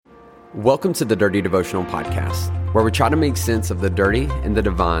Welcome to the Dirty Devotional Podcast, where we try to make sense of the dirty and the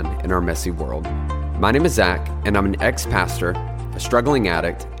divine in our messy world. My name is Zach, and I'm an ex-pastor, a struggling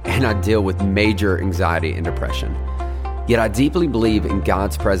addict, and I deal with major anxiety and depression. Yet I deeply believe in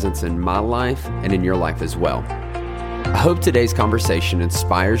God's presence in my life and in your life as well. I hope today's conversation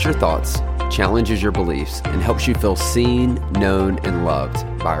inspires your thoughts, challenges your beliefs, and helps you feel seen, known, and loved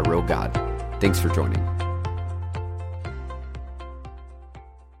by a real God. Thanks for joining.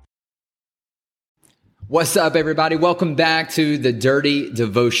 What's up, everybody? Welcome back to the Dirty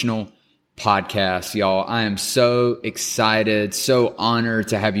Devotional Podcast, y'all. I am so excited, so honored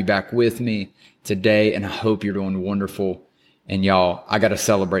to have you back with me today, and I hope you're doing wonderful. And y'all, I got to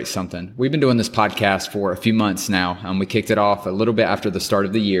celebrate something. We've been doing this podcast for a few months now. We kicked it off a little bit after the start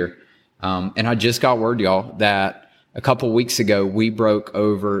of the year. And I just got word, y'all, that a couple weeks ago, we broke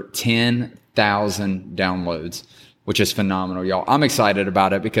over 10,000 downloads, which is phenomenal, y'all. I'm excited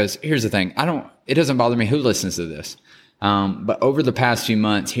about it because here's the thing. It doesn't bother me who listens to this. But over the past few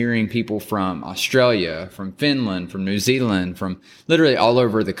months, hearing people from Australia, from Finland, from New Zealand, from literally all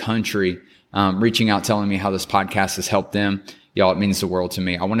over the country, reaching out, telling me how this podcast has helped them, y'all, it means the world to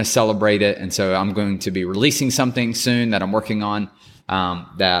me. I want to celebrate it. And so I'm going to be releasing something soon that I'm working on,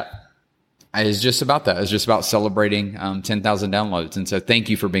 that is just about that. It's just about celebrating, 10,000 downloads. And so thank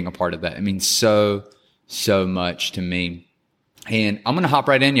you for being a part of that. It means so much to me. And I'm going to hop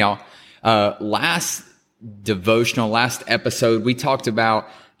right in, y'all. Last episode, we talked about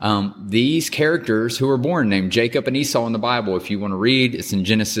these characters who were born named Jacob and Esau in the Bible. If you want to read, it's in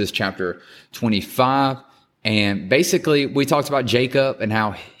Genesis chapter 25. And basically, we talked about Jacob and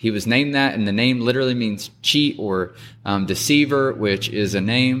how he was named that. And the name literally means cheat or deceiver, which is a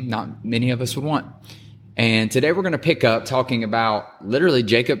name not many of us would want. And today we're going to pick up talking about literally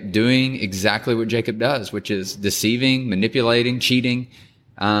Jacob doing exactly what Jacob does, which is deceiving, manipulating, cheating.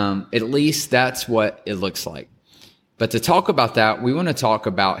 At least that's what it looks like. But to talk about that, we want to talk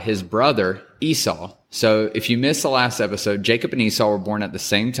about his brother, Esau. So if you missed the last episode, Jacob and Esau were born at the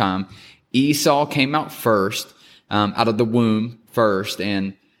same time. Esau came out first, out of the womb first.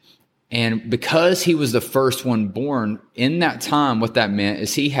 And because he was the first one born in that time, what that meant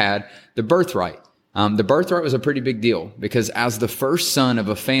is he had the birthright. The birthright was a pretty big deal because as the first son of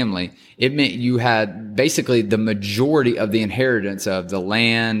a family, it meant you had basically the majority of the inheritance of the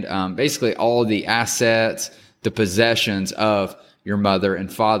land, basically all the assets, the possessions of your mother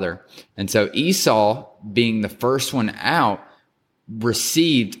and father. And so Esau, being the first one out,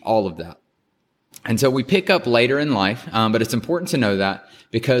 received all of that. And so we pick up later in life, but it's important to know that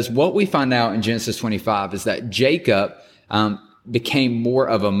because what we find out in Genesis 25 is that Jacob, became more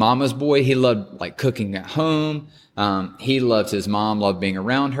of a mama's boy. He loved like cooking at home. He loved his mom, loved being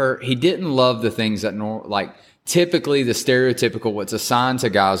around her. He didn't love the things that typically the stereotypical what's assigned to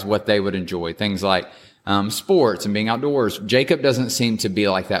guys, what they would enjoy. Things like sports and being outdoors. Jacob doesn't seem to be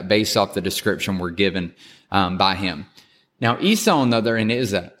like that based off the description we're given by him. Now, Esau, on the other end, is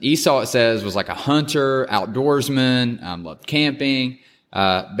that. Esau, it says, was like a hunter, outdoorsman, loved camping.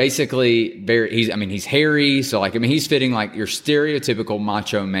 Basically, he's hairy. So he's fitting like your stereotypical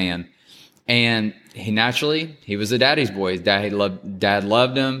macho man. And he was a daddy's boy. His dad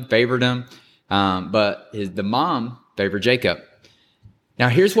loved him, favored him. But the mom favored Jacob. Now,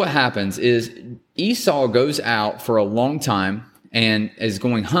 here's what happens is Esau goes out for a long time and is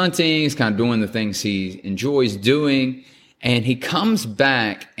going hunting. He's kind of doing the things he enjoys doing. And he comes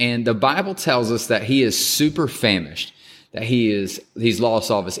back and the Bible tells us that he is super famished. That he's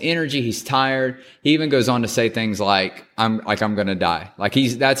lost all of his energy. He's tired. He even goes on to say things like, I'm going to die.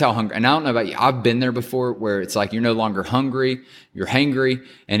 That's how hungry. And I don't know about you. I've been there before where it's like, you're no longer hungry. You're hangry.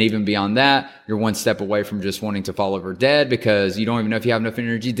 And even beyond that, you're one step away from just wanting to fall over dead because you don't even know if you have enough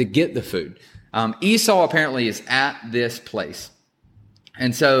energy to get the food. Esau apparently is at this place.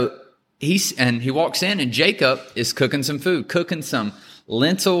 And so he walks in and Jacob is cooking some food, cooking some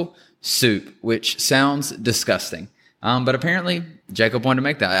lentil soup, which sounds disgusting. But apparently Jacob wanted to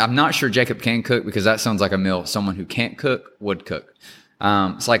make that. I'm not sure Jacob can cook because that sounds like a meal someone who can't cook would cook.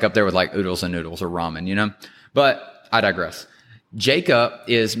 It's like up there with like oodles and noodles or ramen, you know? But I digress. Jacob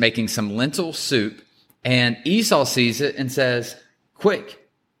is making some lentil soup and Esau sees it and says, quick,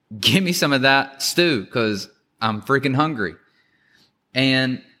 give me some of that stew because I'm freaking hungry.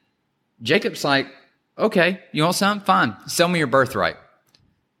 And Jacob's like, okay, you want some? Fine. Sell me your birthright,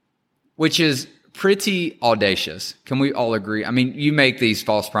 which is pretty audacious. Can we all agree? I mean, you make these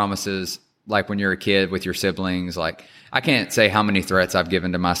false promises like when you're a kid with your siblings. Like, I can't say how many threats I've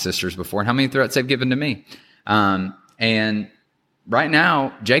given to my sisters before and how many threats they've given to me. And right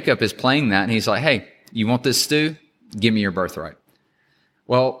now, Jacob is playing that and he's like, hey, you want this stew? Give me your birthright.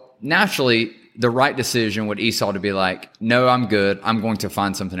 Well, naturally, the right decision would Esau to be like, no, I'm good. I'm going to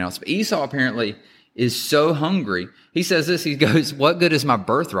find something else. But Esau apparently is so hungry. He says this, he goes, what good is my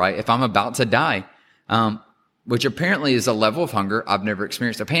birthright if I'm about to die? Which apparently is a level of hunger I've never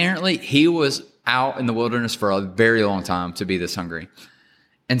experienced. Apparently, he was out in the wilderness for a very long time to be this hungry.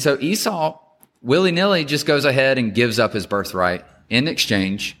 And so Esau willy-nilly just goes ahead and gives up his birthright in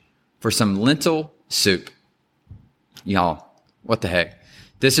exchange for some lentil soup. Y'all, what the heck?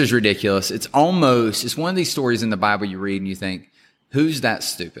 This is ridiculous. It's one of these stories in the Bible you read and you think, who's that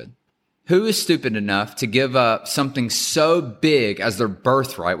stupid? Who is stupid enough to give up something so big as their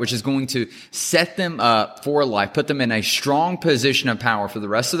birthright, which is going to set them up for life, put them in a strong position of power for the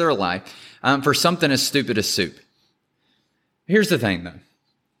rest of their life, for something as stupid as soup? Here's the thing, though.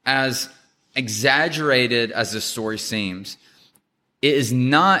 As exaggerated as this story seems, it is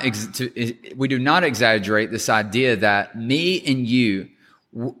not. We do not exaggerate this idea that me and you,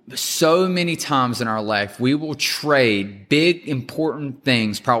 so many times in our life, we will trade big, important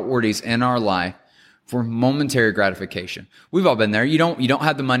things, priorities in our life for momentary gratification. We've all been there. You don't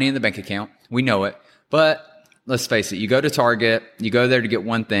have the money in the bank account. We know it. But let's face it, you go to Target, you go there to get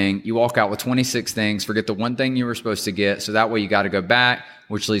one thing, you walk out with 26 things, forget the one thing you were supposed to get. So that way you got to go back,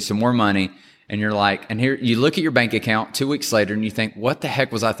 which leads to more money. And you're like, and here you look at your bank account 2 weeks later and you think, what the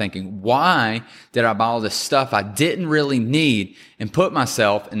heck was I thinking? Why did I buy all this stuff I didn't really need and put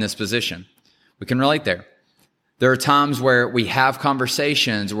myself in this position? We can relate there. There are times where we have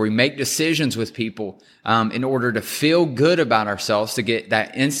conversations, where we make decisions with people in order to feel good about ourselves, to get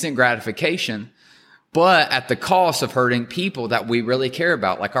that instant gratification, but at the cost of hurting people that we really care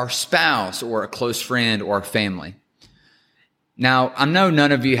about, like our spouse or a close friend or a family. Now, I know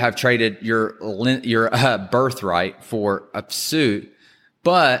none of you have traded your birthright for a suit,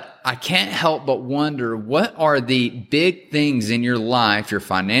 but I can't help but wonder, what are the big things in your life, your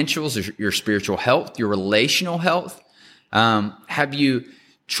financials, your spiritual health, your relational health? Have you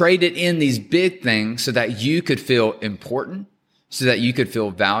traded in these big things so that you could feel important, so that you could feel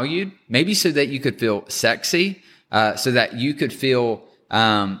valued, maybe so that you could feel sexy, so that you could feel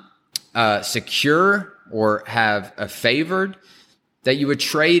secure or have a favored, that you would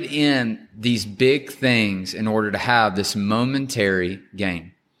trade in these big things in order to have this momentary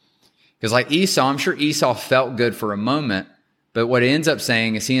gain? Because like Esau, I'm sure Esau felt good for a moment, but what it ends up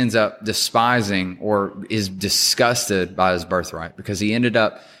saying is he ends up despising or is disgusted by his birthright, because he ended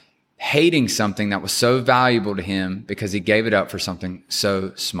up hating something that was so valuable to him because he gave it up for something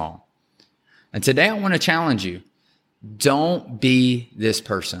so small. And today I want to challenge you. Don't be this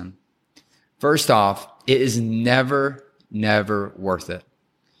person. First off, it is never worth it.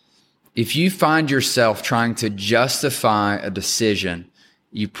 If you find yourself trying to justify a decision,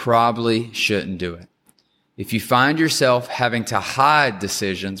 you probably shouldn't do it. If you find yourself having to hide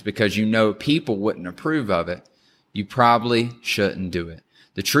decisions because you know people wouldn't approve of it, you probably shouldn't do it.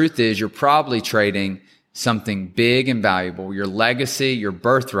 The truth is, you're probably trading something big and valuable, your legacy, your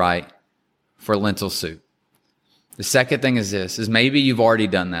birthright, for lentil soup. The second thing is this, is maybe you've already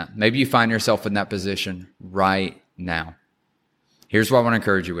done that. Maybe you find yourself in that position right now. Here's what I want to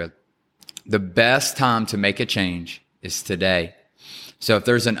encourage you with. The best time to make a change is today. So if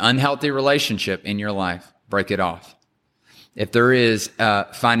there's an unhealthy relationship in your life, break it off. If there is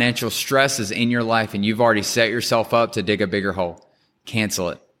financial stresses in your life and you've already set yourself up to dig a bigger hole, cancel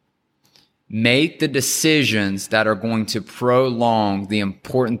it. Make the decisions that are going to prolong the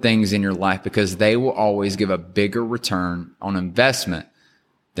important things in your life, because they will always give a bigger return on investment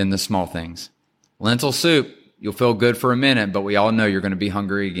than the small things. Lentil soup, you'll feel good for a minute, but we all know you're going to be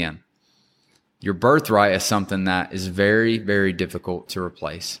hungry again. Your birthright is something that is very, very difficult to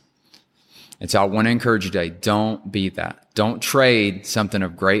replace. And so I want to encourage you today, don't be that. Don't trade something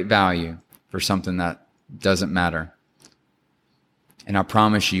of great value for something that doesn't matter. And I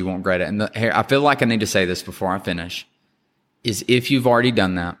promise you won't regret it. And I feel like I need to say this before I finish, is if you've already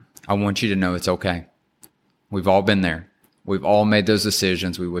done that, I want you to know it's okay. We've all been there. We've all made those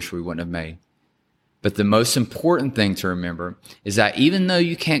decisions we wish we wouldn't have made. But the most important thing to remember is that even though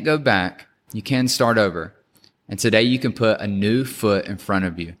you can't go back, you can start over. And today you can put a new foot in front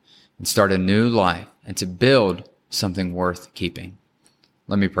of you and start a new life and to build something worth keeping.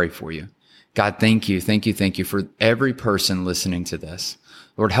 Let me pray for you. God, thank you for every person listening to this.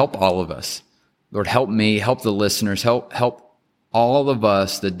 Lord, help all of us. Lord, help me, help the listeners, help all of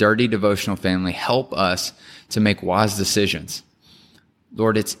us, the Dirty Devotional family, help us to make wise decisions.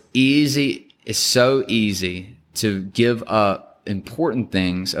 Lord, it's so easy to give up important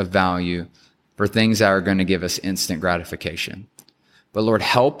things of value for things that are going to give us instant gratification. But Lord,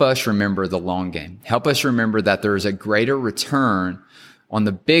 help us remember the long game. Help us remember that there is a greater return on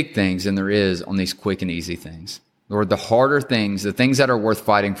the big things than there is on these quick and easy things. Lord, the harder things, the things that are worth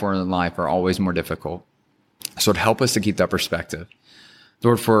fighting for in life are always more difficult. So help us to keep that perspective.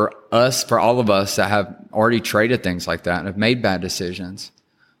 Lord, for all of us that have already traded things like that and have made bad decisions,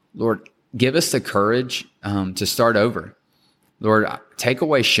 Lord, give us the courage to start over. Lord, take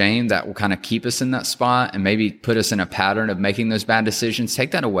away shame that will kind of keep us in that spot and maybe put us in a pattern of making those bad decisions.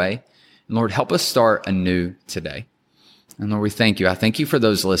 Take that away. And Lord, help us start anew today. And Lord, we thank you. I thank you for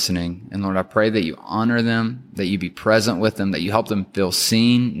those listening. And Lord, I pray that you honor them, that you be present with them, that you help them feel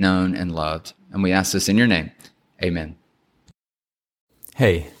seen, known, and loved. And we ask this in your name. Amen.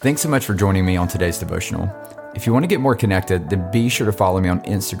 Hey, thanks so much for joining me on today's devotional. If you want to get more connected, then be sure to follow me on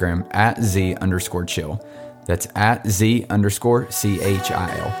Instagram at @Z_chill. That's at @Z_CHIL.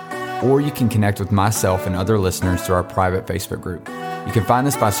 Or you can connect with myself and other listeners through our private Facebook group. You can find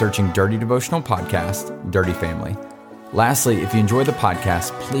this by searching Dirty Devotional Podcast, Dirty Family. Lastly, if you enjoy the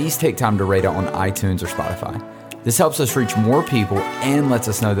podcast, please take time to rate it on iTunes or Spotify. This helps us reach more people and lets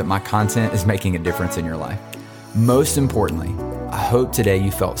us know that my content is making a difference in your life. Most importantly, I hope today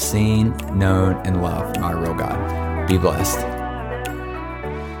you felt seen, known, and loved by a real God. Be blessed.